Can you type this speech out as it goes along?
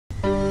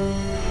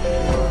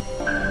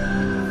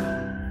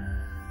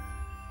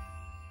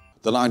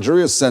The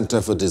Nigeria Center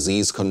for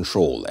Disease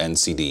Control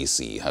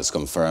 (NCDC) has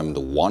confirmed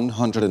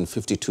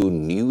 152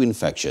 new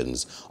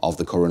infections of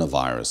the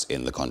coronavirus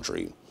in the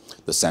country.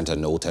 The center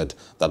noted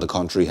that the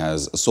country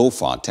has so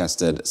far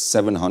tested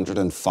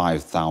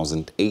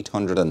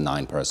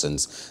 705,809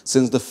 persons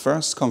since the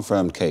first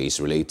confirmed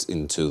case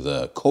relating to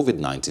the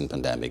COVID-19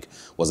 pandemic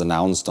was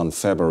announced on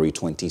February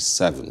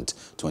 27,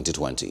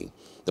 2020.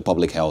 The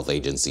Public Health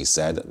Agency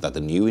said that the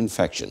new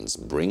infections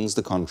brings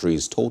the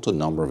country's total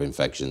number of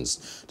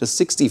infections to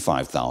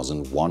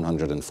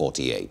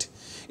 65,148.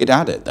 It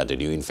added that the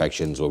new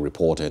infections were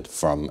reported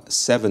from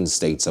 7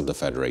 states of the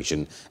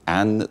Federation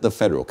and the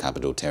Federal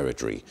Capital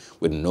Territory,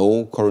 with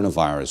no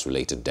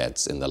coronavirus-related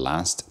deaths in the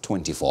last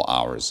 24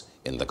 hours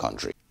in the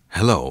country.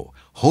 Hello,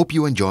 hope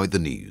you enjoyed the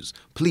news.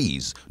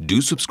 Please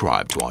do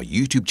subscribe to our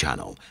YouTube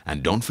channel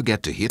and don't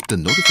forget to hit the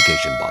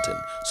notification button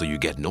so you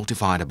get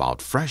notified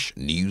about fresh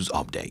news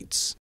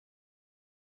updates.